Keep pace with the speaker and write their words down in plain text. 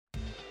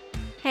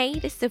Hey,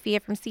 this is Sophia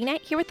from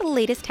CNET here with the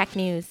latest tech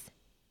news.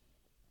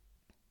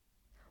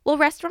 While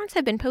restaurants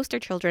have been poster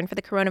children for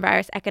the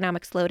coronavirus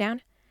economic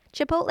slowdown,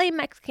 Chipotle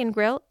Mexican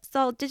Grill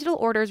saw digital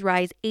orders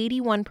rise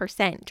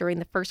 81% during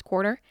the first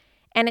quarter,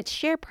 and its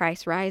share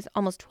price rise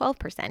almost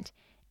 12%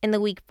 in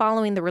the week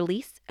following the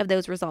release of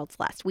those results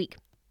last week.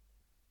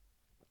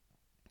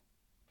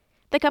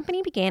 The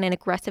company began an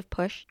aggressive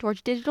push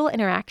towards digital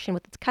interaction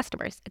with its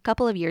customers a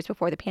couple of years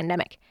before the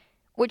pandemic,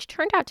 which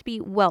turned out to be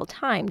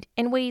well-timed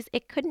in ways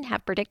it couldn't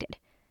have predicted.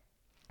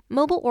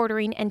 Mobile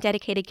ordering and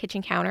dedicated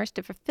kitchen counters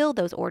to fulfill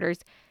those orders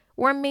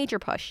were a major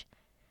push,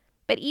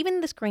 but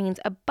even the screens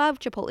above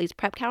Chipotle's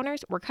prep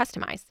counters were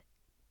customized.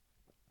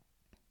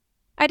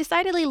 A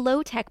decidedly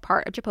low-tech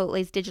part of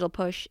Chipotle's digital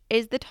push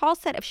is the tall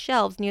set of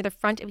shelves near the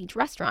front of each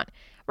restaurant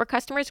where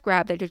customers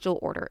grab their digital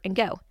order and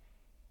go.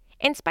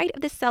 In spite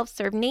of the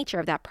self-serve nature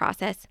of that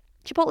process,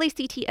 Chipotle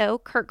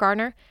CTO Kurt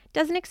Gardner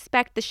doesn't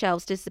expect the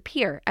shelves to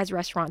disappear as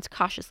restaurants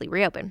cautiously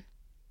reopen.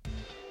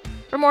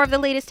 For more of the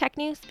latest tech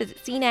news, visit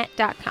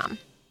cnet.com.